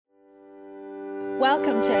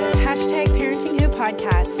Welcome to #ParentingWho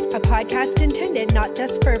podcast, a podcast intended not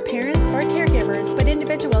just for parents or caregivers, but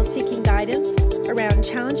individuals seeking guidance around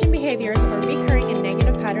challenging behaviors or recurring and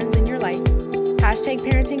negative patterns in your life.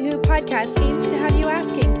 #ParentingWho podcast aims to have you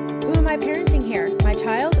asking, who am I parenting here, my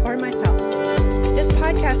child or myself? This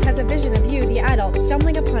podcast has a vision of you, the adult,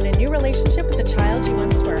 stumbling upon a new relationship with the child you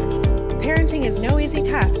once were. Parenting is no easy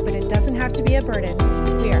task, but it doesn't have to be a burden.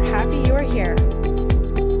 We are happy you are here.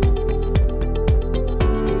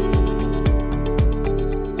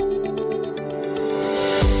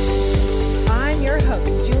 I'm your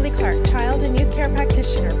host, Julie Clark, child and youth care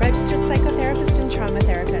practitioner, registered psychotherapist and trauma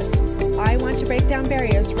therapist. I want to break down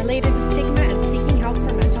barriers related to stigma and seeking help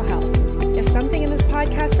for mental health. If something in this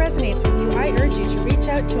podcast resonates with you, I urge you to reach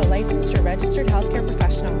out to a licensed or registered healthcare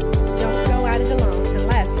professional. Don't go at it alone, and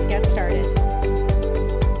let's get started.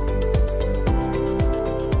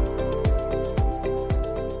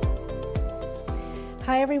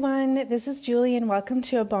 Hi everyone, this is Julie and welcome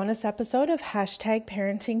to a bonus episode of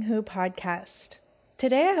 #ParentingWho podcast.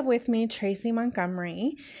 Today I have with me Tracy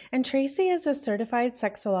Montgomery, and Tracy is a certified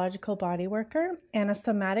sexological body worker and a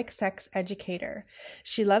somatic sex educator.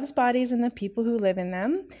 She loves bodies and the people who live in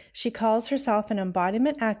them. She calls herself an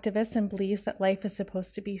embodiment activist and believes that life is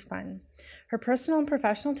supposed to be fun. Her personal and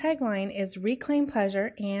professional tagline is reclaim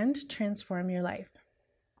pleasure and transform your life.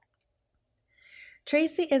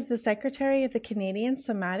 Tracy is the secretary of the Canadian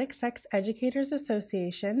Somatic Sex Educators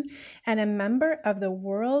Association and a member of the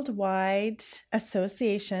Worldwide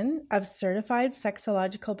Association of Certified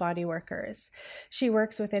Sexological Body Workers. She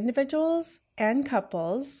works with individuals and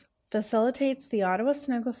couples, facilitates the Ottawa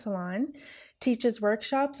Snuggle Salon, teaches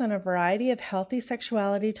workshops on a variety of healthy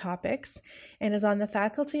sexuality topics, and is on the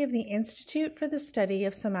faculty of the Institute for the Study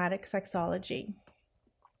of Somatic Sexology.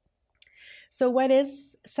 So what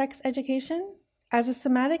is sex education? As a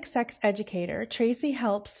somatic sex educator, Tracy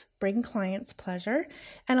helps bring clients pleasure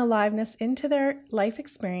and aliveness into their life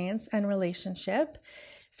experience and relationship.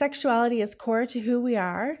 Sexuality is core to who we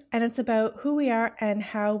are, and it's about who we are and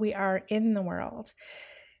how we are in the world.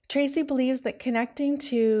 Tracy believes that connecting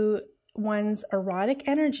to one's erotic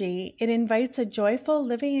energy, it invites a joyful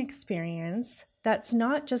living experience that's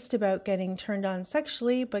not just about getting turned on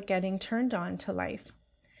sexually, but getting turned on to life.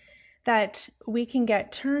 That we can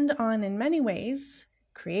get turned on in many ways,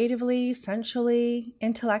 creatively, sensually,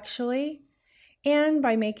 intellectually, and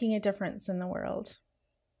by making a difference in the world.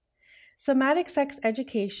 Somatic sex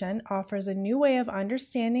education offers a new way of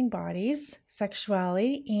understanding bodies,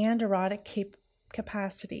 sexuality, and erotic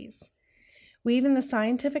capacities. Weaving the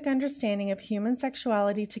scientific understanding of human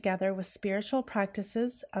sexuality together with spiritual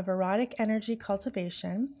practices of erotic energy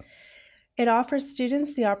cultivation, it offers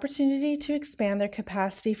students the opportunity to expand their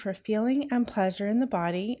capacity for feeling and pleasure in the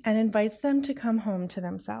body and invites them to come home to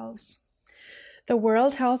themselves. The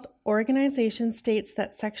World Health Organization states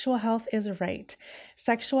that sexual health is right.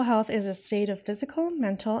 Sexual health is a state of physical,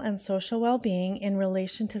 mental, and social well-being in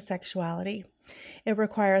relation to sexuality. It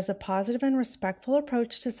requires a positive and respectful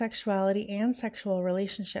approach to sexuality and sexual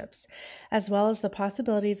relationships, as well as the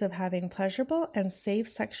possibilities of having pleasurable and safe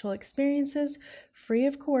sexual experiences free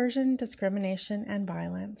of coercion, discrimination, and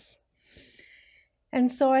violence. And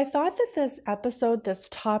so I thought that this episode, this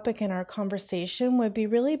topic in our conversation would be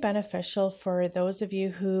really beneficial for those of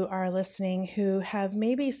you who are listening who have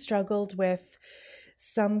maybe struggled with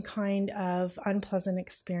some kind of unpleasant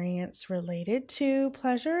experience related to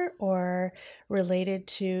pleasure or related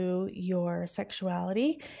to your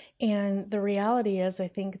sexuality. And the reality is, I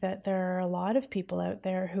think that there are a lot of people out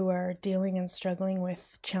there who are dealing and struggling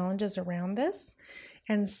with challenges around this.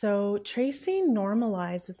 And so Tracy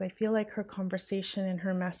normalizes, I feel like her conversation and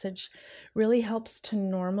her message really helps to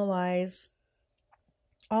normalize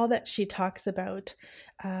all that she talks about,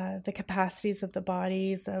 the capacities of the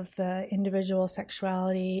bodies, of the individual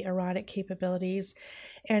sexuality, erotic capabilities.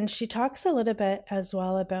 And she talks a little bit as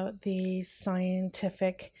well about the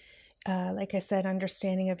scientific, like I said,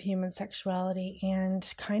 understanding of human sexuality,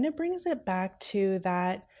 and kind of brings it back to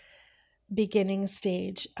that beginning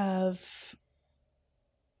stage of,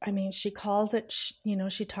 she calls it,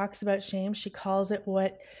 she talks about shame. She calls it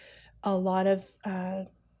what a lot of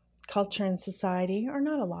culture and society, or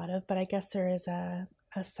not a lot of, but I guess there is a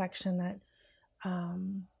section that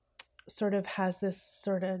sort of has this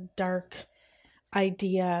sort of dark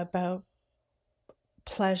idea about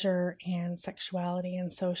pleasure and sexuality.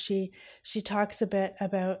 And so she talks a bit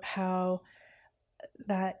about how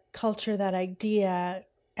that culture, that idea,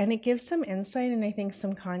 and it gives some insight and I think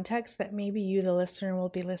some context that maybe you, the listener, will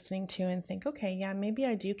be listening to and think, okay, yeah, maybe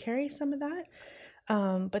I do carry some of that.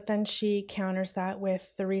 But then she counters that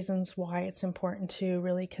with the reasons why it's important to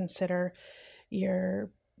really consider your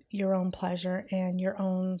own pleasure and your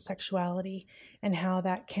own sexuality, and how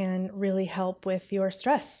that can really help with your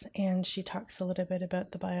stress. And she talks a little bit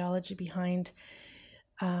about the biology behind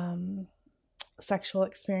sexual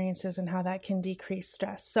experiences and how that can decrease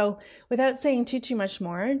stress. So without saying too much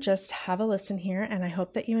more, just have a listen here, and I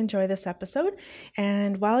hope that you enjoy this episode.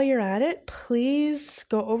 And while you're at it, please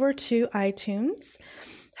go over to iTunes,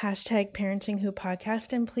 #ParentingWho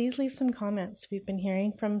podcast, and please leave some comments. We've been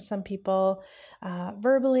hearing from some people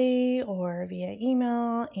verbally or via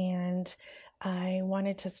email, and I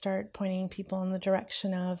wanted to start pointing people in the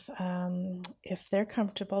direction of if they're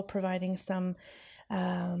comfortable providing some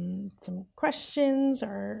questions,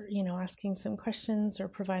 or asking some questions or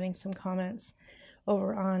providing some comments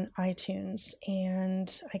over on iTunes.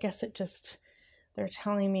 And I guess they're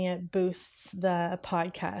telling me it boosts the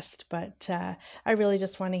podcast, but I really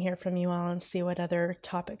just want to hear from you all and see what other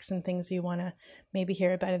topics and things you want to maybe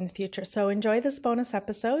hear about in the future. So enjoy this bonus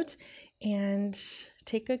episode and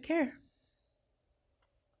take good care.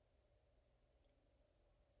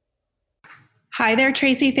 Hi there,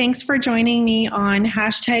 Tracy. Thanks for joining me on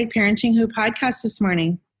 #ParentingWho podcast this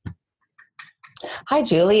morning. Hi,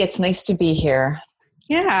 Julie. It's nice to be here.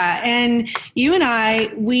 Yeah, and you and I,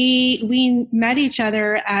 we met each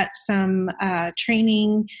other at some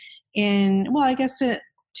training in,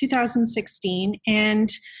 2016, and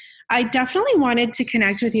I definitely wanted to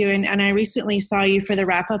connect with you, and I recently saw you for the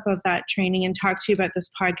wrap-up of that training and talked to you about this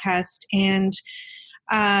podcast, and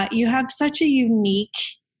you have such a unique,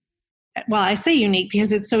 well, I say unique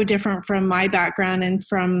because it's so different from my background and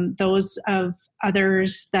from those of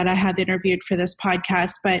others that I have interviewed for this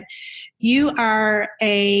podcast. But you are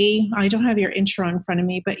I don't have your intro in front of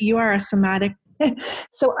me, but you are a somatic.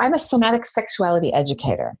 So I'm a somatic sexuality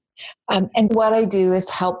educator. And what I do is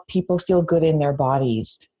help people feel good in their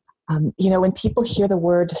bodies. When people hear the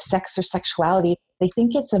word sex or sexuality, they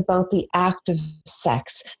think it's about the act of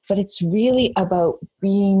sex, but it's really about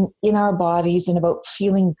being in our bodies and about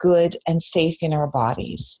feeling good and safe in our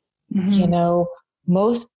bodies. Mm-hmm.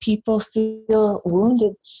 Most people feel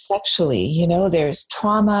wounded sexually. There's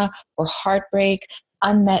trauma or heartbreak,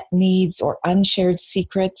 unmet needs or unshared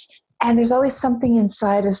secrets. And there's always something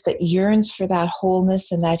inside us that yearns for that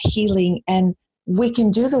wholeness and that healing. And we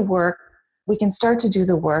can do the work. We can start to do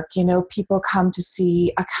the work. People come to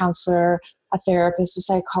see a counselor, a therapist, a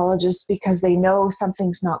psychologist because they know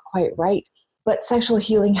something's not quite right. But sexual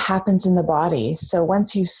healing happens in the body. So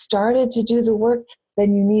once you've started to do the work,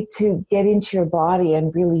 then you need to get into your body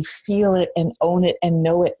and really feel it and own it and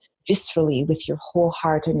know it viscerally with your whole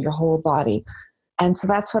heart and your whole body. And so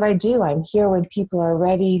that's what I do. I'm here when people are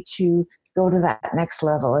ready to go to that next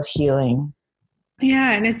level of healing.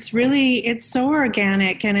 Yeah, and it's so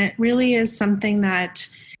organic, and it really is something that,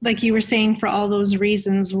 like you were saying, for all those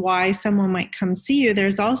reasons why someone might come see you,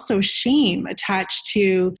 there's also shame attached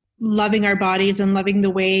to loving our bodies and loving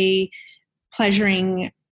the way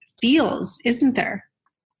pleasuring feels, isn't there?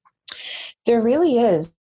 There really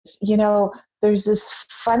is. There's this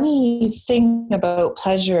funny thing about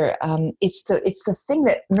pleasure. It's the thing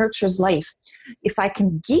that nurtures life. If I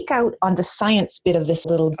can geek out on the science bit of this a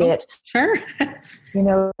little bit. Sure.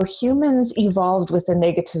 Humans evolved with a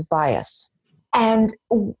negative bias. And,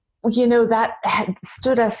 that had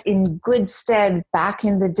stood us in good stead back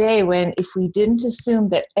in the day when if we didn't assume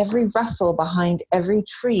that every rustle behind every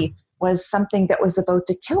tree was something that was about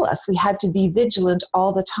to kill us, we had to be vigilant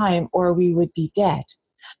all the time or we would be dead.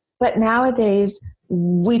 But nowadays,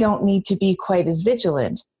 we don't need to be quite as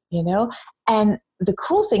vigilant, And the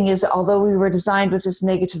cool thing is, although we were designed with this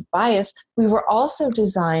negative bias, we were also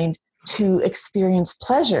designed to experience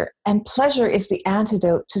pleasure. And pleasure is the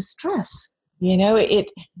antidote to stress.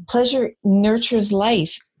 Pleasure nurtures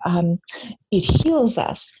life. It heals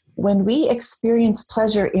us. When we experience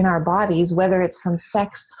pleasure in our bodies, whether it's from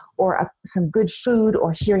sex or some good food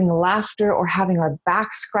or hearing laughter or having our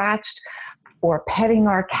back scratched, or petting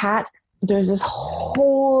our cat, there's this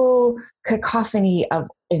whole cacophony of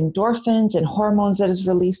endorphins and hormones that is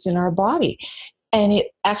released in our body. And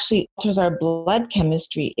it actually alters our blood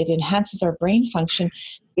chemistry. It enhances our brain function.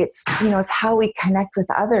 It's how we connect with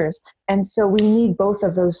others. And so we need both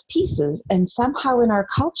of those pieces. And somehow in our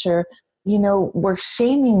culture, we're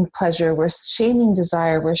shaming pleasure, we're shaming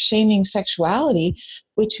desire, we're shaming sexuality,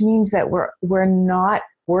 which means that we're not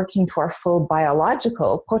working to our full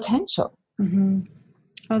biological potential. Mm-hmm.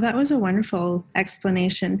 Oh, that was a wonderful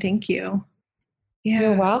explanation. Thank you. Yeah.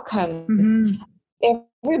 You're welcome. Mm-hmm. If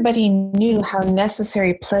everybody knew how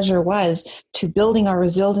necessary pleasure was to building our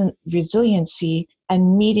resiliency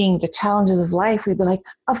and meeting the challenges of life, we'd be like,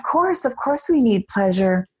 of course we need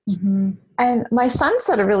pleasure. Mm-hmm. And my son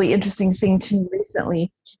said a really interesting thing to me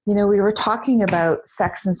recently. You know, we were talking about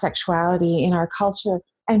sex and sexuality in our culture.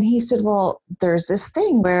 And he said, well, there's this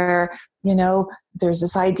thing where, you know, there's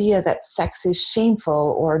this idea that sex is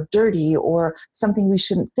shameful or dirty or something we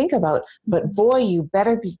shouldn't think about. But boy, you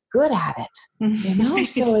better be good at it. You know,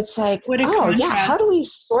 so it's like, what a oh, yeah, how contrast. do we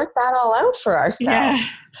sort that all out for Yeah. ourselves?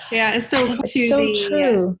 Yeah. It's so It's to so the,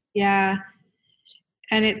 true. yeah.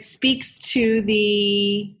 And it speaks to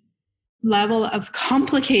the level of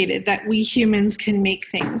complicated that we humans can make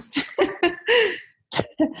things.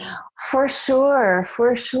 For sure,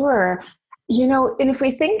 for sure. You know, and if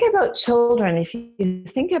we think about children, if you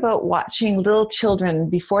think about watching little children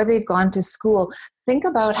before they've gone to school, think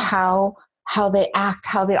about how they act,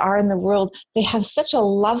 how they are in the world. They have such a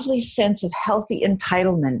lovely sense of healthy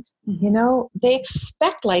entitlement. Mm-hmm. You know, they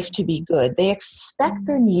expect life to be good. They expect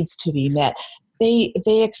their needs to be met. They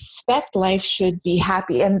expect life should be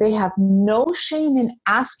happy, and they have no shame in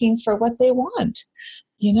asking for what they want.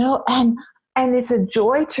 You know, and it's a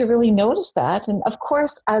joy to really notice that. And of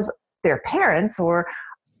course, as their parents or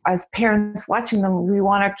as parents watching them, we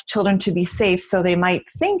want our children to be safe. So they might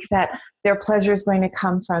think that their pleasure is going to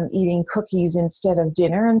come from eating cookies instead of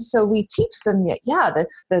dinner. And so we teach them that, yeah,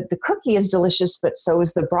 the cookie is delicious, but so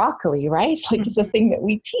is the broccoli, right? Like it's a thing that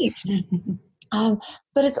we teach.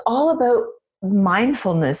 But it's all about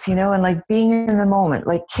mindfulness, you know, and like being in the moment,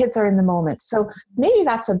 like kids are in the moment. So maybe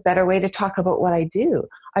that's a better way to talk about what I do.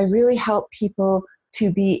 I really help people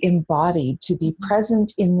to be embodied, to be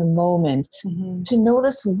present in the moment, to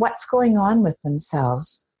notice what's going on with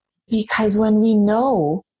themselves. Because when we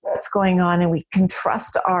know what's going on and we can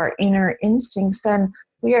trust our inner instincts, then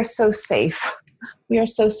we are so safe. We are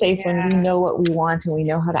so safe when we know what we want and we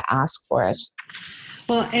know how to ask for it.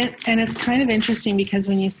 Well, and it's kind of interesting because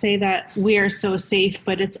when you say that we are so safe,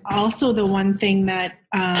 but it's also the one thing that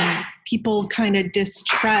people kind of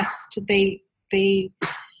distrust. They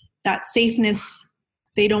that safeness,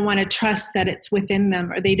 they don't want to trust that it's within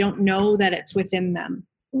them, or they don't know that it's within them.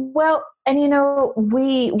 Well, and you know,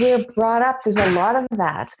 we're brought up. There's a lot of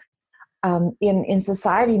that. In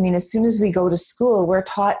society. I mean, as soon as we go to school, we're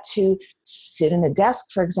taught to sit in a desk,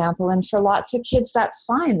 for example, and for lots of kids, that's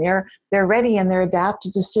fine. They're ready and they're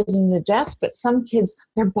adapted to sitting in a desk, but some kids,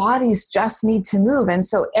 their bodies just need to move. And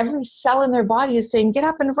so every cell in their body is saying, get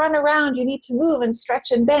up and run around. You need to move and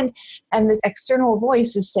stretch and bend. And the external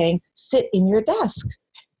voice is saying, sit in your desk.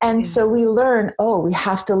 And so we learn, we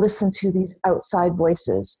have to listen to these outside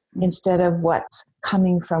voices instead of what's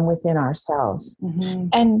coming from within ourselves. Mm-hmm.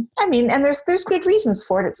 And I mean, and there's good reasons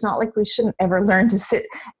for it. It's not like we shouldn't ever learn to sit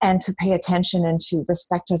and to pay attention and to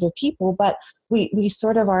respect other people, but we are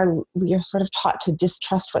sort of taught to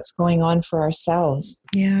distrust what's going on for ourselves.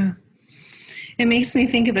 Yeah. It makes me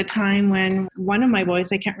think of a time when one of my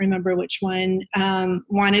boys, I can't remember which one,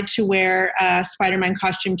 wanted to wear a Spider-Man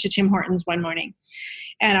costume to Tim Hortons one morning.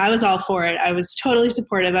 And I was all for it. I was totally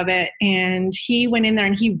supportive of it. And he went in there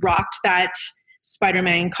and he rocked that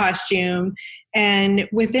Spider-Man costume. And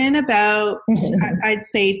within about, I'd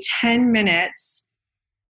say 10 minutes,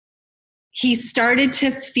 he started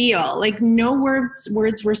to feel, like no words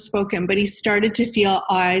were spoken, but he started to feel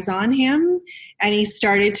eyes on him, and he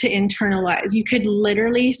started to internalize. You could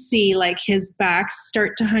literally see like his back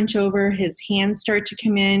start to hunch over, his hands start to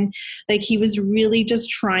come in, like he was really just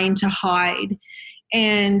trying to hide.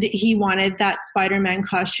 And he wanted that Spider-Man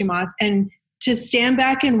costume off. And to stand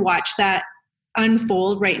back and watch that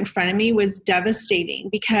unfold right in front of me was devastating,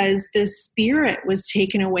 because the spirit was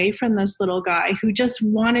taken away from this little guy who just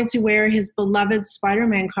wanted to wear his beloved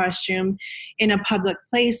Spider-Man costume in a public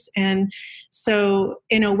place. And so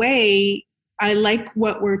in a way, I like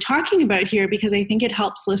what we're talking about here, because I think it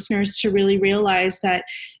helps listeners to really realize that,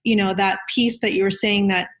 you know, that piece that you were saying,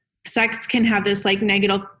 that sex can have this like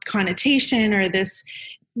negative connotation, or this,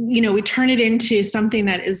 you know, we turn it into something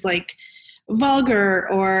that is like vulgar,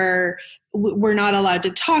 or we're not allowed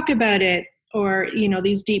to talk about it, or, you know,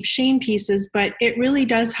 these deep shame pieces. But it really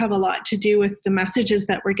does have a lot to do with the messages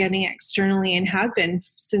that we're getting externally and have been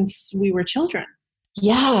since we were children.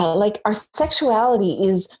 Yeah, like our sexuality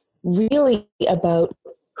is really about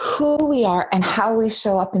who we are and how we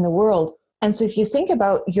show up in the world. And so if you think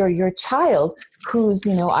about your child who's,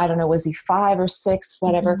 you know, I don't know, was he 5 or 6,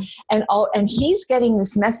 whatever, and he's getting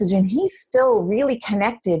this message, and he's still really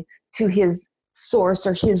connected to his source,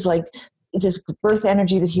 or his like this birth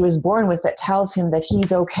energy that he was born with, that tells him that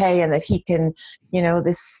he's okay and that he can, you know,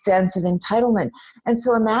 this sense of entitlement. And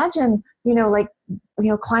so imagine, you know, like, you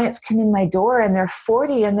know, clients come in my door and they're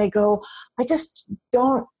 40 and they go, I just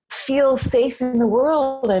don't feel safe in the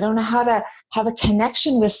world. I don't know how to have a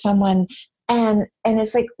connection with someone. And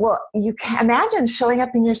it's like, well, you can imagine showing up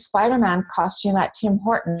in your Spider-Man costume at Tim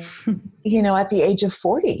Horton, at the age of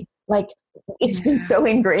 40. Like, it's been so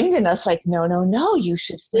ingrained in us, like, no, no, no, you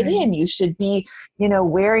should fit in. You should be,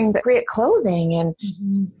 wearing the appropriate clothing.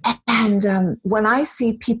 And when I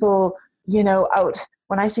see people, out,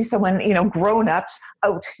 when I see someone, grown-ups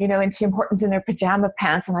out, in Tim Hortons in their pajama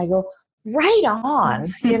pants, and I go, right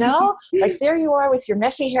on, like there you are with your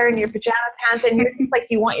messy hair and your pajama pants, and you're like,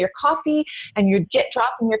 you want your coffee, and you're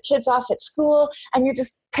dropping your kids off at school, and you're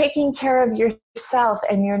just taking care of yourself,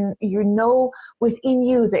 and you know within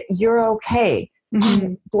you that you're okay.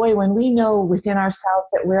 And boy, when we know within ourselves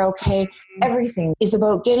that we're okay, everything is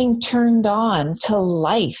about getting turned on to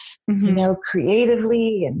life,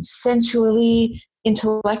 creatively and sensually,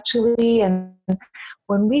 intellectually. And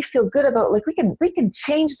when we feel good about, like, we can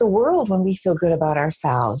change the world when we feel good about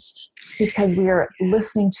ourselves, because we are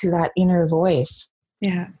listening to that inner voice.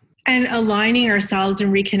 Yeah. And aligning ourselves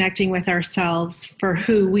and reconnecting with ourselves for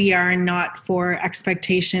who we are, and not for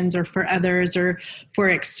expectations or for others or for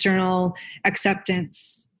external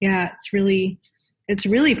acceptance. Yeah, it's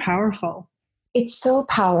really powerful. It's so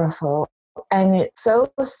powerful, and it's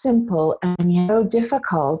so simple and so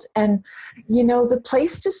difficult. And, the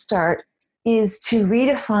place to start is to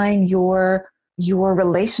redefine your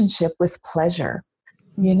relationship with pleasure.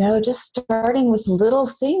 Just starting with little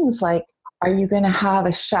things like, are you going to have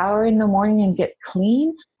a shower in the morning and get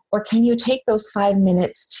clean? Or can you take those 5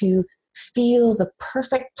 minutes to feel the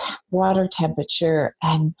perfect water temperature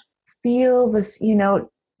and feel this,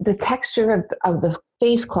 the texture of the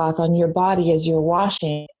face cloth on your body as you're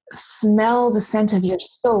washing, smell the scent of your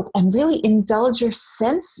soap, and really indulge your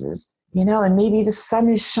senses, and maybe the sun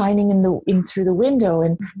is shining in through the window,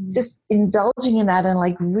 and just indulging in that, and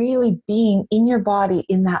like really being in your body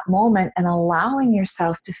in that moment and allowing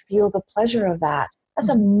yourself to feel the pleasure of that. That's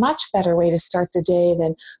a much better way to start the day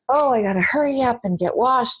than, oh, I got to hurry up and get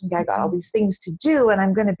washed, and I got all these things to do, and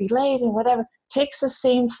I'm going to be late, and whatever. Takes the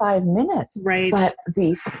same 5 minutes. Right. But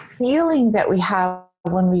the feeling that we have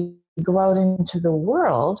when we go out into the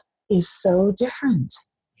world is so different.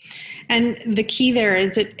 And the key there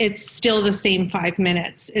is it's still the same 5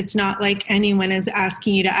 minutes. It's not like anyone is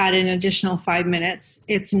asking you to add an additional 5 minutes.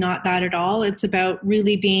 It's not that at all. It's about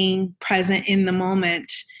really being present in the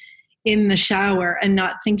moment, in the shower, and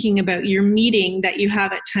not thinking about your meeting that you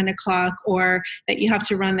have at 10 o'clock, or that you have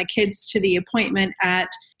to run the kids to the appointment at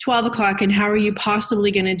 12 o'clock. And how are you possibly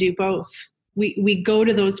going to do both? We go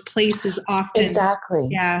to those places often. Exactly.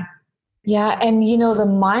 Yeah. Yeah. And, the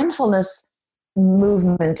mindfulness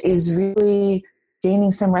movement is really gaining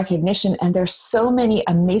some recognition, and there's so many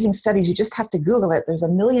amazing studies. You just have to Google it. There's a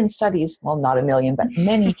million studies, well, not a million, but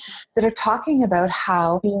many, that are talking about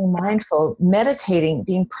how being mindful, meditating,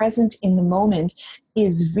 being present in the moment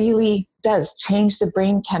does change the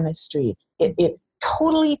brain chemistry. It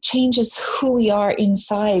totally changes who we are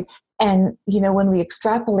inside. And, when we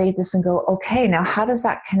extrapolate this and go, okay, now how does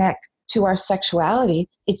that connect to our sexuality?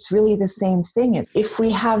 It's really the same thing. If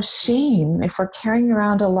we have shame, if we're carrying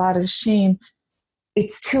around a lot of shame,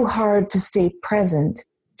 it's too hard to stay present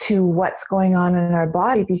to what's going on in our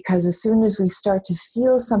body, because as soon as we start to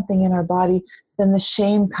feel something in our body, then the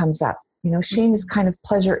shame comes up. Shame is kind of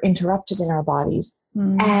pleasure interrupted in our bodies.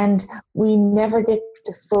 And we never get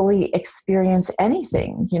to fully experience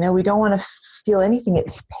anything. We don't want to feel anything.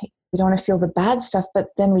 We don't want to feel the bad stuff, but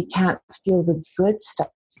then we can't feel the good stuff.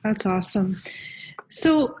 That's awesome.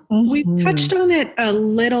 So we touched on it a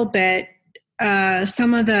little bit.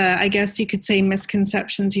 Some of the, I guess you could say,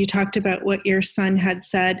 misconceptions. You talked about what your son had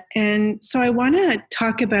said. And so I want to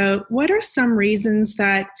talk about, what are some reasons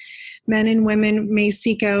that men and women may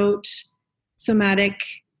seek out somatic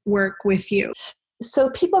work with you?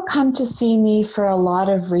 So people come to see me for a lot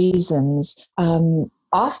of reasons.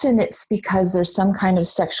 Often it's because there's some kind of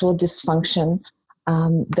sexual dysfunction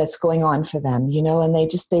that's going on for them, and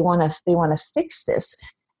they want to fix this.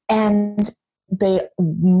 And they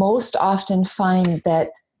most often find that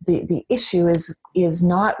the issue is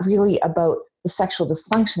not really about the sexual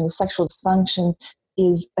dysfunction. The sexual dysfunction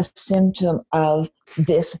is a symptom of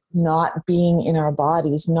this not being in our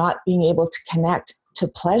bodies, not being able to connect to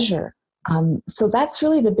pleasure. So that's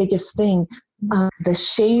really the biggest thing. The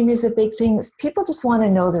shame is a big thing. People just want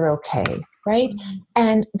to know they're okay, right?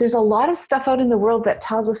 And there's a lot of stuff out in the world that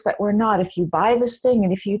tells us that we're not. If you buy this thing,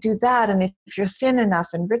 and if you do that, and if you're thin enough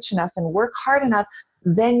and rich enough and work hard enough,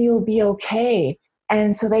 then you'll be okay.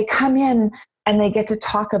 And so they come in and they get to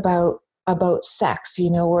talk about sex,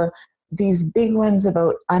 or these big ones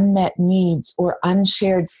about unmet needs or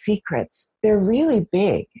unshared secrets. They're really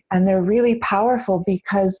big, and they're really powerful,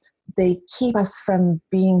 because they keep us from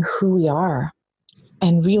being who we are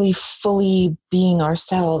and really fully being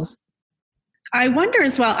ourselves. I wonder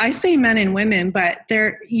as well, I say men and women, but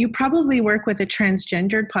you probably work with a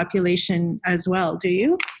transgendered population as well, do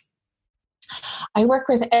you? I work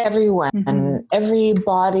with everyone,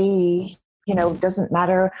 everybody, doesn't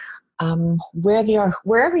matter where they are,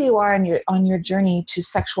 wherever you are on your journey to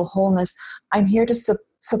sexual wholeness. I'm here to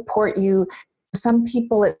support you. Some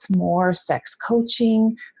people, it's more sex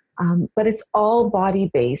coaching, but it's all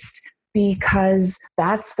body-based, because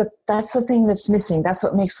that's the thing that's missing. That's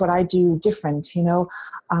what makes what I do different.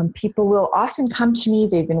 People will often come to me.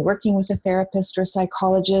 They've been working with a therapist or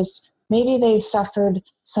psychologist. Maybe they've suffered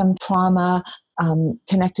some trauma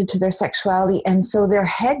connected to their sexuality, and so their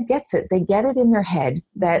head gets it. They get it in their head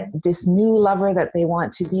that this new lover that they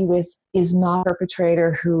want to be with is not a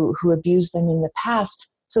perpetrator who abused them in the past.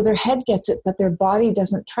 So their head gets it, but their body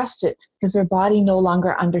doesn't trust it because their body no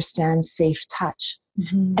longer understands safe touch.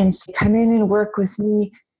 And so come in and work with me,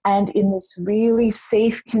 and in this really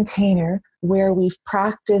safe container where we've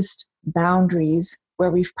practiced boundaries, where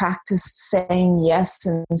we've practiced saying yes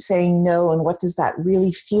and saying no, and what does that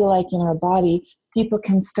really feel like in our body, people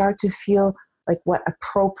can start to feel like what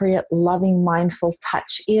appropriate, loving, mindful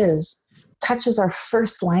touch is. Touch is our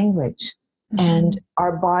first language. And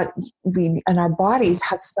our bodies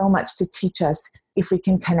have so much to teach us if we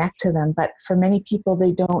can connect to them. But for many people,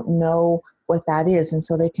 they don't know what that is. And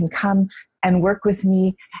so they can come and work with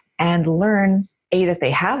me and learn, that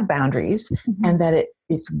they have boundaries, and that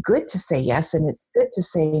it's good to say yes and it's good to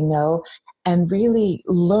say no, and really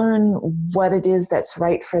learn what it is that's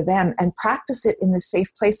right for them and practice it in a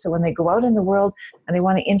safe place. So when they go out in the world and they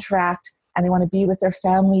want to interact and they want to be with their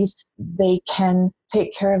families, they can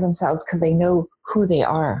take care of themselves because they know who they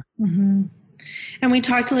are. And we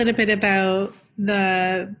talked a little bit about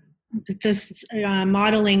this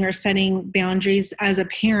modeling or setting boundaries as a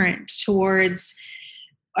parent towards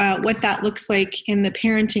what that looks like in the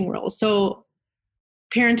parenting role. So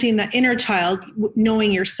parenting the inner child,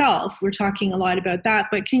 knowing yourself, we're talking a lot about that,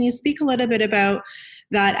 but can you speak a little bit about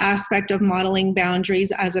that aspect of modeling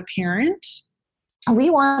boundaries as a parent? We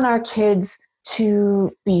want our kids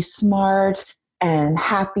to be smart and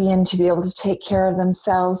happy and to be able to take care of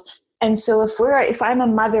themselves. And so if I'm a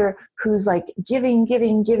mother who's like giving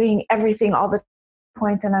everything all the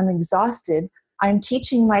point that I'm exhausted, I'm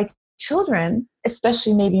teaching my children,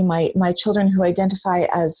 especially maybe my children who identify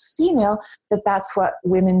as female, that's what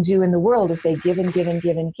women do in the world, is they give and give and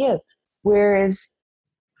give and give. Whereas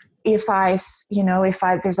if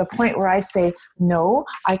there's a point where I say, no,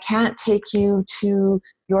 I can't take you to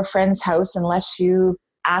your friend's house unless you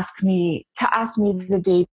ask me the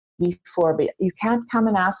day before, but you can't come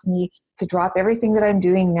and ask me to drop everything that I'm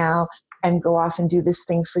doing now and go off and do this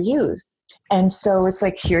thing for you. And so it's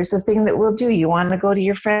like, here's the thing that we'll do. You want to go to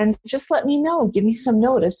your friends? Just let me know. Give me some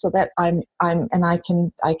notice so that I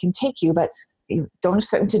can take you. But you don't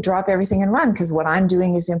expect me to drop everything and run, because what I'm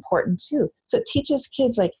doing is important too. So it teaches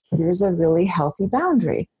kids, like, here's a really healthy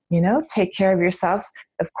boundary. Take care of yourselves.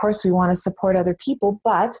 Of course, we want to support other people,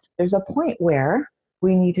 but there's a point where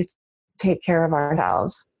we need to take care of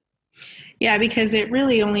ourselves. Yeah, because it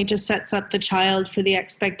really only just sets up the child for the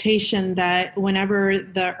expectation that whenever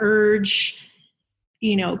the urge,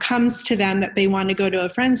 comes to them that they want to go to a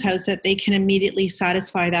friend's house, that they can immediately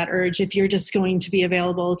satisfy that urge if you're just going to be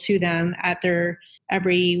available to them at their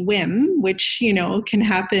every whim, which, can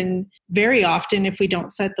happen very often if we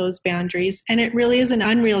don't set those boundaries. And it really is an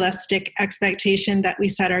unrealistic expectation that we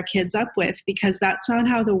set our kids up with, because that's not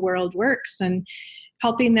how the world works. And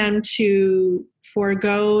helping them to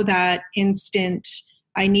forego that instant,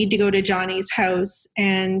 I need to go to Johnny's house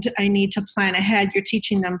and I need to plan ahead. You're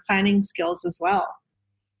teaching them planning skills as well.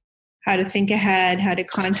 How to think ahead, how to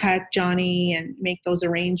contact Johnny and make those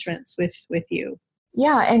arrangements with you.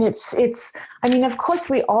 Yeah, and it's of course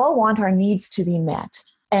we all want our needs to be met.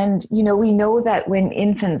 And, we know that when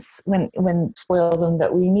infants, when spoil them,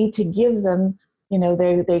 that we need to give them,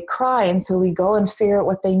 they cry. And so we go and figure out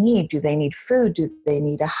what they need. Do they need food? Do they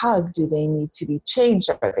need a hug? Do they need to be changed?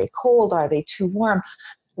 Are they cold? Are they too warm?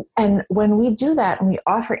 And when we do that and we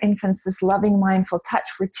offer infants this loving, mindful touch,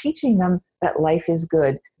 we're teaching them that life is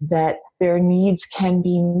good, that their needs can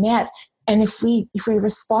be met. And if we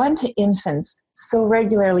respond to infants so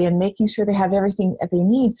regularly and making sure they have everything that they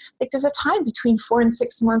need, like there's a time between 4 and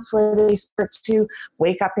 6 months where they start to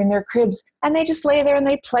wake up in their cribs and they just lay there and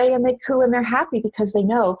they play and they coo and they're happy because they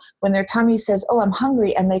know when their tummy says, oh, I'm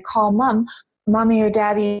hungry, and they call mommy or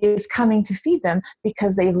daddy is coming to feed them,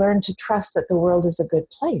 because they've learned to trust that the world is a good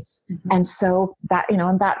place. And so that,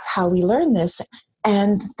 and that's how we learn this.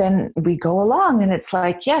 And then we go along and it's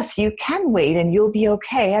like, yes, you can wait and you'll be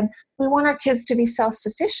okay. And we want our kids to be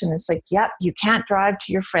self-sufficient. It's like, yep, you can't drive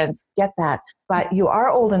to your friends, get that. But you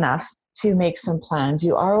are old enough to make some plans.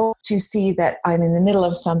 You are old to see that I'm in the middle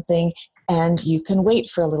of something and you can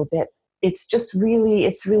wait for a little bit. It's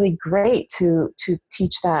really great to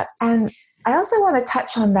teach that. And I also want to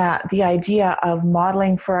touch on that, the idea of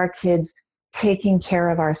modeling for our kids taking care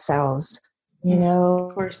of ourselves, you know.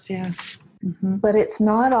 Of course, yeah. Mm-hmm. But it's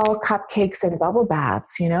not all cupcakes and bubble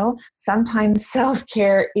baths, you know. Sometimes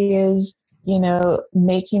self-care is, you know,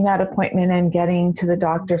 making that appointment and getting to the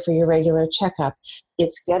doctor for your regular checkup.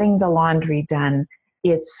 It's getting the laundry done.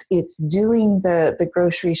 It's doing the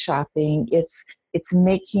grocery shopping. It's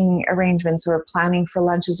making arrangements or planning for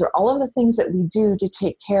lunches, or all of the things that we do to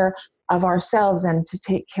take care of ourselves and to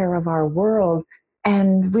take care of our world.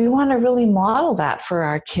 And we want to really model that for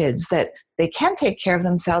our kids, that they can take care of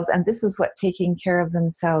themselves. And this is what taking care of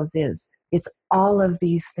themselves is. It's all of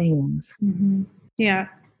these things. Mm-hmm. Yeah.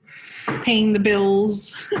 Paying the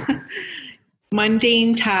bills,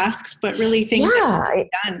 mundane tasks, but really things that need to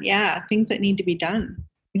be done. Yeah. Things that need to be done.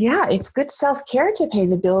 Yeah, it's good self-care to pay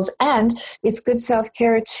the bills, and it's good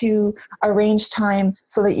self-care to arrange time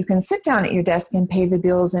so that you can sit down at your desk and pay the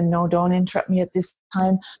bills and no, don't interrupt me at this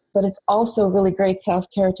time. But it's also really great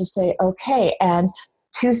self-care to say, okay, and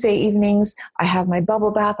Tuesday evenings, I have my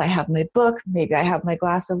bubble bath, I have my book, maybe I have my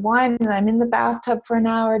glass of wine, and I'm in the bathtub for an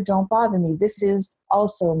hour. Don't bother me. This is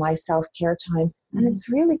also my self-care time. And it's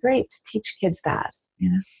really great to teach kids that, you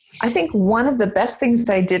know. I think one of the best things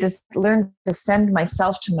that I did is learn to send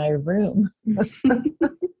myself to my room.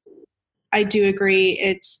 I do agree.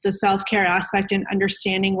 It's the self-care aspect and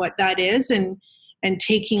understanding what that is and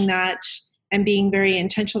taking that and being very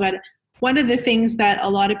intentional about it. One of the things that a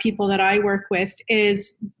lot of people that I work with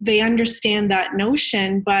is they understand that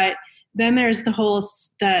notion, but then there's the whole,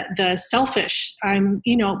 the selfish,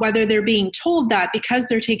 you know, whether they're being told that because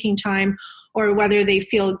they're taking time, or whether they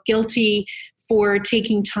feel guilty for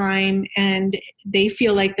taking time and they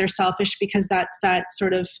feel like they're selfish because that's that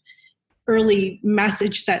sort of early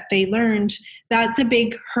message that they learned. That's a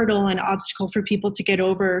big hurdle and obstacle for people to get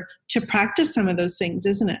over to practice some of those things,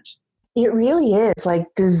 isn't it? It really is.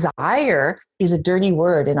 Like, desire is a dirty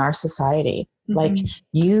word in our society. Mm-hmm. Like,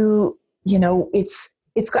 you know, it's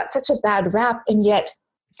got such a bad rap, and yet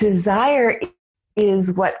desire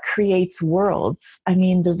is what creates worlds. I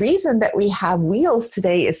mean, the reason that we have wheels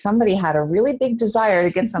today is somebody had a really big desire to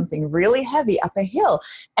get something really heavy up a hill.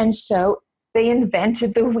 And so they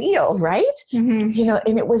invented the wheel, right? Mm-hmm. You know,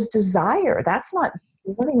 and it was desire. There's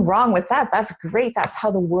nothing wrong with that. That's great. That's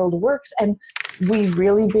how the world works. And we've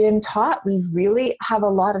really been taught, we really have a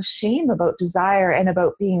lot of shame about desire and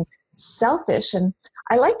about being selfish. And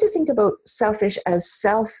I like to think about selfish as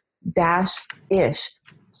self-ish.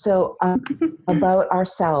 So about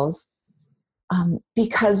ourselves,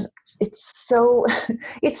 because it's so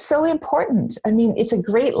important. I mean, it's a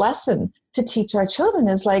great lesson to teach our children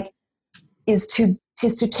is to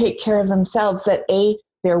take care of themselves, that A,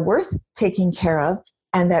 they're worth taking care of,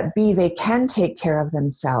 and that B, they can take care of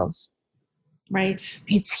themselves. Right.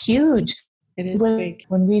 It's huge. It is big.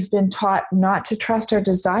 When we've been taught not to trust our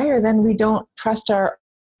desire, then we don't trust our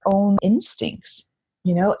own instincts.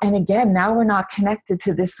 You know, and again, now we're not connected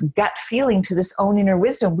to this gut feeling, to this own inner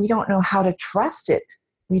wisdom. We don't know how to trust it.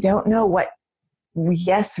 We don't know what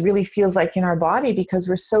yes really feels like in our body, because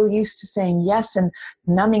we're so used to saying yes and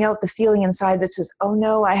numbing out the feeling inside that says, oh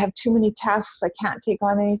no, I have too many tasks. I can't take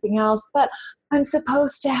on anything else, but I'm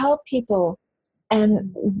supposed to help people. And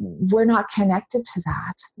we're not connected to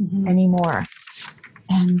that anymore.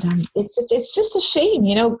 And it's just a shame,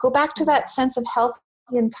 you know, go back to that sense of healthy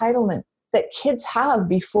entitlement that kids have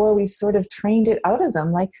before we've sort of trained it out of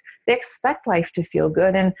them. Like, they expect life to feel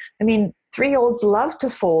good. And I mean, 3-year-olds love to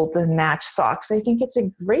fold and match socks. They think it's a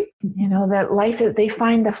great, you know, that life, they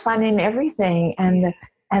find the fun in everything. And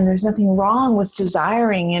there's nothing wrong with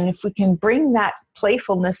desiring. And if we can bring that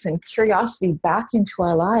playfulness and curiosity back into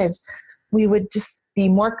our lives, we would just be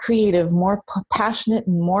more creative, more passionate,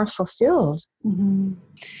 and more fulfilled. Mm-hmm.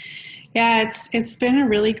 Yeah, it's been a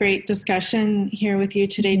really great discussion here with you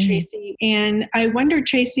today, Tracy. And I wonder,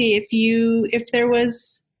 Tracy, if there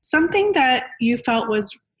was something that you felt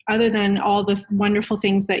was, other than all the wonderful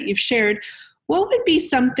things that you've shared, what would be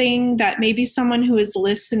something that maybe someone who is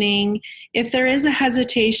listening, if there is a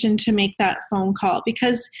hesitation to make that phone call?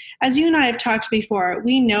 Because as you and I have talked before,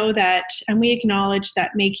 we know that, and we acknowledge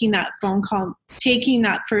that making that phone call, taking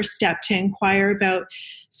that first step to inquire about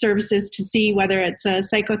services to see whether it's a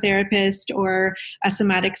psychotherapist or a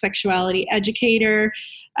somatic sexuality educator,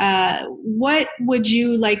 what would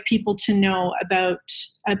you like people to know about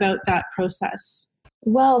that process?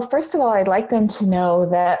 Well, first of all, I'd like them to know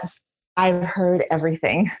that I've heard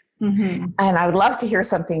everything. Mm-hmm. And I would love to hear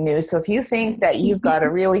something new. So if you think that you've got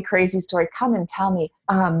a really crazy story, come and tell me.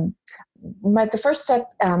 The first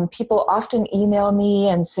step, people often email me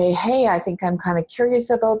and say, hey, I think I'm kind of curious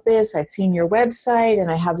about this. I've seen your website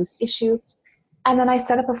and I have this issue. And then I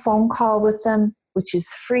set up a phone call with them, which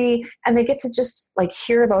is free. And they get to just like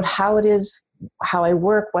hear about how it is, how I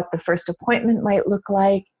work, what the first appointment might look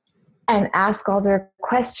like, and ask all their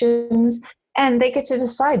questions. And they get to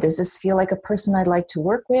decide, does this feel like a person I'd like to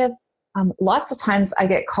work with? Lots of times I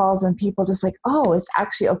get calls and people just like, oh, it's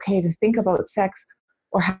actually okay to think about sex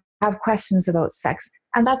or have questions about sex.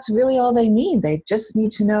 And that's really all they need. They just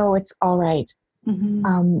need to know it's all right.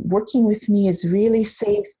 Mm-hmm. Working with me is really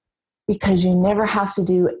safe because you never have to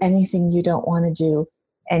do anything you don't want to do.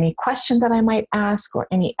 Any question that I might ask or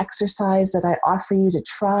any exercise that I offer you to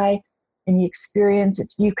try, any experience,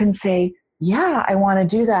 you can say, yeah, I want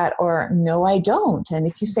to do that, or no, I don't. And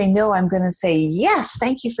if you say no, I'm going to say, yes,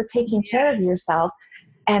 thank you for taking care of yourself.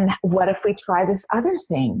 And what if we try this other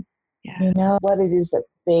thing? Yeah. You know, what it is that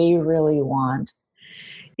they really want.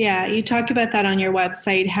 Yeah, you talk about that on your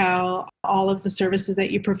website, how all of the services that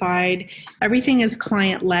you provide, everything is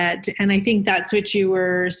client-led. And I think that's what you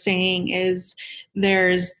were saying is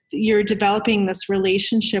you're developing this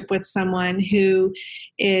relationship with someone who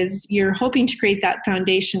you're hoping to create that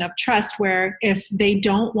foundation of trust where if they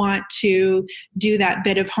don't want to do that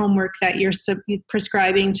bit of homework that you're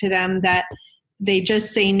prescribing to them, that they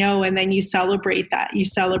just say no, and then you celebrate that. You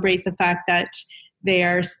celebrate the fact that they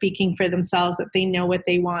are speaking for themselves, that they know what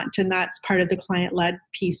they want. And that's part of the client-led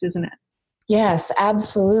piece, isn't it? Yes,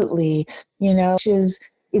 absolutely. You know, which is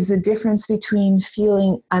the difference between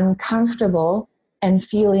feeling uncomfortable and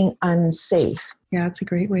feeling unsafe. Yeah, that's a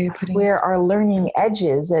great way of putting it. Where our learning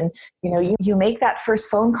edges. And, you know, you make that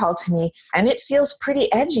first phone call to me and it feels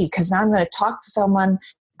pretty edgy because now I'm going to talk to someone.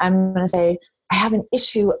 I'm going to say, I have an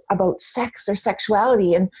issue about sex or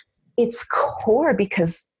sexuality. And it's core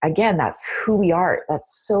because, again, that's who we are.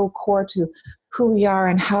 That's so core to who we are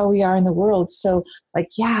and how we are in the world. So, like,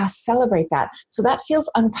 yeah, celebrate that. So that feels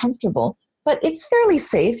uncomfortable, but it's fairly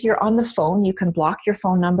safe. You're on the phone. You can block your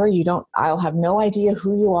phone number. I'll have no idea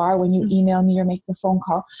who you are when you email me or make the phone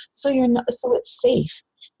call. So so it's safe.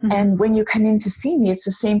 Mm-hmm. And when you come in to see me, it's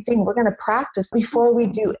the same thing. We're going to practice. Before we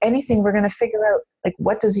do anything, we're going to figure out, like,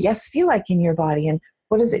 what does yes feel like in your body? And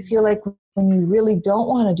what does it feel like when you really don't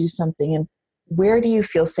want to do something? And where do you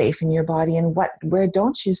feel safe in your body? And where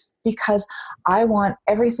don't you? Because I want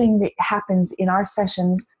everything that happens in our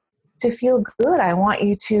sessions to feel good. I want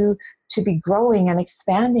you to be growing and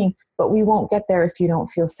expanding, but we won't get there if you don't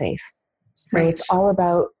feel safe. So right. It's all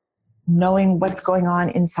about knowing what's going on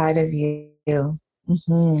inside of you.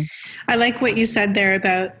 Mm-hmm. I like what you said there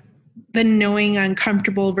about the knowing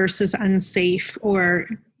uncomfortable versus unsafe, or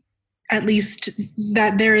at least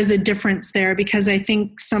that there is a difference there, because I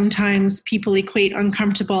think sometimes people equate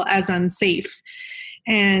uncomfortable as unsafe.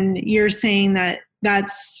 And you're saying that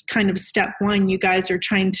that's kind of step one. You guys are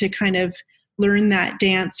trying to kind of learn that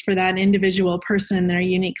dance for that individual person in their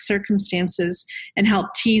unique circumstances and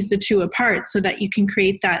help tease the two apart so that you can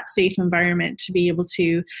create that safe environment to be able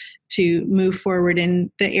to move forward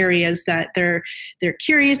in the areas that they're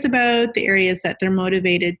curious about, the areas that they're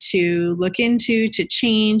motivated to look into, to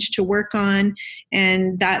change, to work on.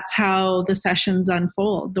 And that's how the sessions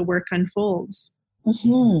unfold, the work unfolds.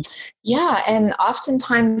 Mm-hmm. Yeah, and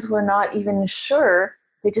oftentimes we're not even sure.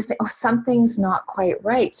 They just think, oh, something's not quite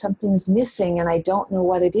right. Something's missing, and I don't know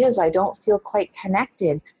what it is. I don't feel quite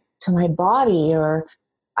connected to my body, or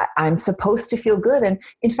I'm supposed to feel good. And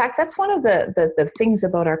in fact, that's one of the things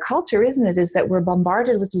about our culture, isn't it, is that we're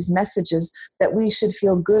bombarded with these messages that we should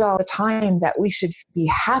feel good all the time, that we should be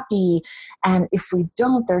happy. And if we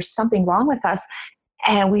don't, there's something wrong with us.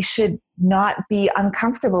 And we should not be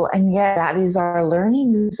uncomfortable. And yet that is our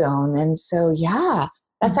learning zone. And so, yeah,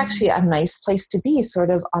 that's actually a nice place to be, sort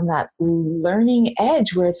of on that learning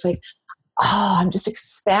edge where it's like, oh, I'm just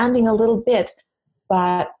expanding a little bit,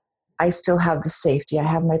 but I still have the safety. I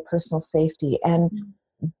have my personal safety. And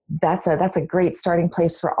that's a great starting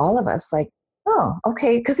place for all of us. Like, Oh,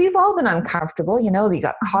 okay. Because you've all been uncomfortable. You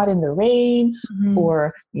got caught in the rain,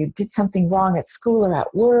 or you did something wrong at school or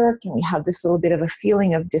at work, and we have this little bit of a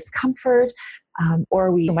feeling of discomfort,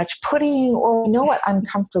 or we too much pudding, or we know what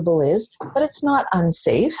uncomfortable is, but it's not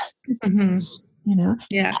unsafe.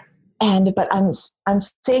 Yeah. But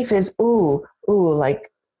unsafe is like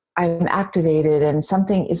I'm activated and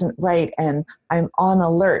something isn't right, and I'm on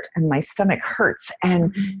alert and my stomach hurts,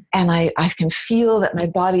 and I can feel that my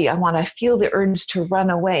body, I feel the urge to run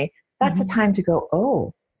away. That's the time to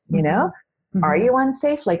go, are you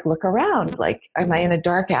unsafe? Like, look around. Like, am I in a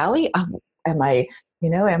dark alley? Am I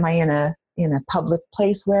in a public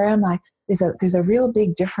place? Where am I? There's a real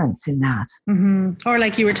big difference in that. Or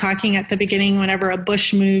like you were talking at the beginning, whenever a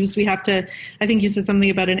bush moves, we have to, I think you said something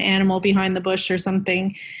about an animal behind the bush or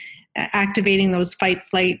something, activating those fight,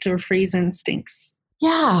 flight, or freeze instincts.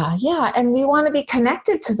 Yeah. And we want to be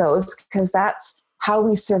connected to those because that's how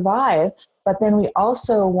we survive. But then we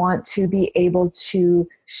also want to be able to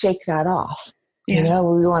shake that off. We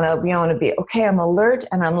want to be, okay, I'm alert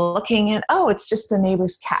and I'm looking and, it's just the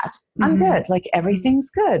neighbor's cat. I'm good. Like, everything's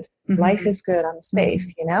good. Life is good. I'm safe,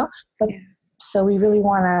 But so we really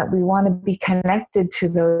want to be connected to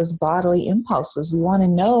those bodily impulses. We want to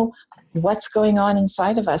know what's going on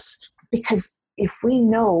inside of us, because if we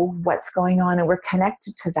know what's going on and we're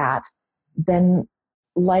connected to that, then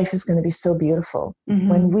life is going to be so beautiful.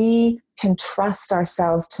 When we can trust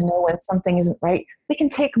ourselves to know when something isn't right, we can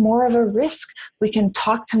take more of a risk. We can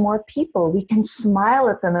talk to more people. We can smile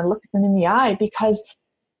at them and look at them in the eye, because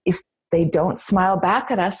if they don't smile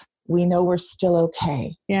back at us, we know we're still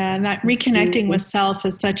okay. Yeah, and that reconnecting with self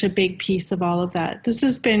is such a big piece of all of that. This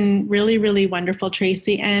has been really, really wonderful,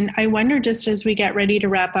 Tracy. And I wonder, just as we get ready to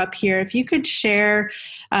wrap up here, if you could share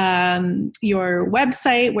your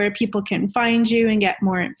website where people can find you and get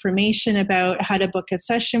more information about how to book a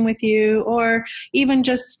session with you, or even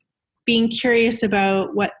just being curious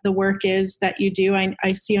about what the work is that you do.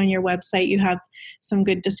 I see on your website you have some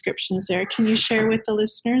good descriptions there. Can you share with the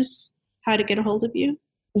listeners how to get a hold of you?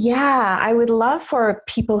 Yeah, I would love for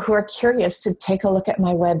people who are curious to take a look at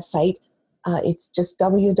my website. It's just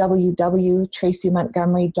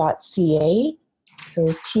www.tracymontgomery.ca. So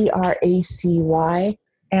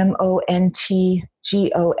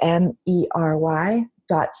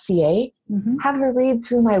TracyMontgomery.ca. Have a read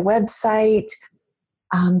through my website,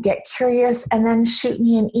 get curious, and then shoot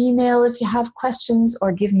me an email if you have questions,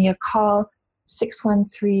 or give me a call,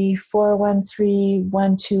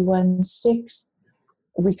 613-413-1216.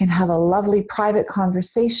 We can have a lovely private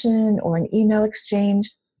conversation or an email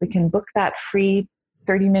exchange. We can book that free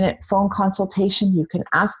 30-minute phone consultation. You can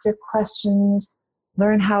ask your questions,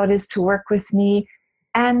 learn how it is to work with me,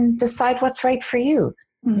 and decide what's right for you.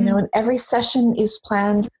 And every session is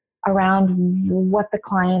planned around what the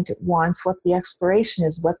client wants, what the exploration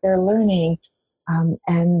is, what they're learning,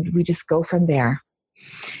 and we just go from there.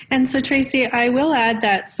 And so, Tracy, I will add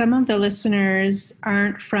that some of the listeners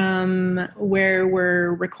aren't from where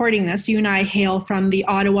we're recording this. You and I hail from the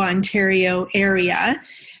Ottawa, Ontario area.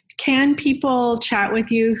 Can people chat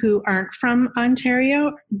with you who aren't from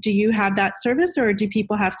Ontario? Do you have that service, or do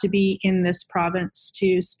people have to be in this province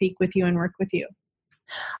to speak with you and work with you?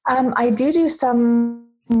 I do some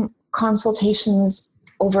consultations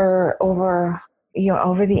over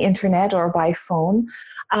the internet or by phone.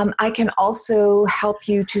 I can also help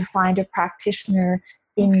you to find a practitioner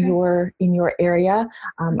in your area.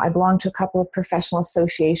 I belong to a couple of professional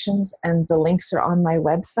associations, and the links are on my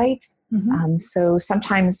website. So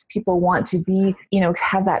sometimes people want to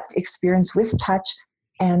have that experience with touch,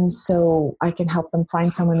 and so I can help them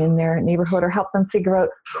find someone in their neighborhood, or help them figure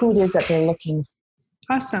out who it is that they're looking for.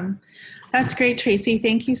 Awesome. That's great, Tracy.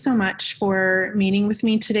 Thank you so much for meeting with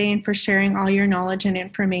me today and for sharing all your knowledge and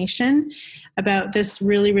information about this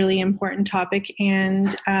really, really important topic.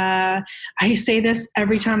 And I say this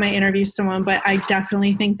every time I interview someone, but I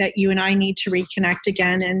definitely think that you and I need to reconnect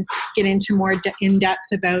again and get into more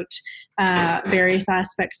in-depth about various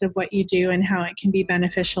aspects of what you do and how it can be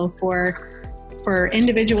beneficial for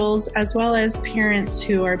individuals as well as parents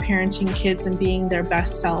who are parenting kids and being their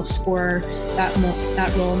best self for that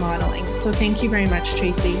role modeling. So thank you very much,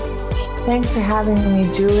 Tracy. Thanks for having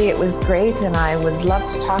me, Julie. It was great, and I would love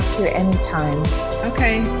to talk to you anytime.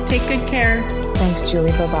 Okay. Take good care. Thanks,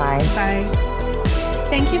 Julie. Bye-bye. Bye.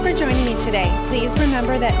 Thank you for joining me today. Please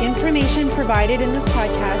remember that information provided in this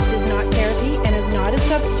podcast is not therapy and is not a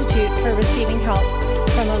substitute for receiving help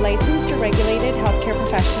from a licensed or regulated healthcare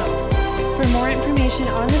professional. For more information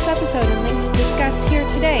on this episode and links discussed here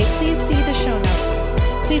today, please see the show notes.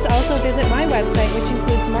 Please also visit my website, which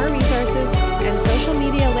includes more resources and social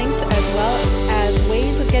media links, as well as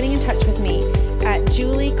ways of getting in touch with me.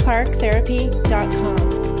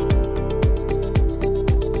 parktherapy.com.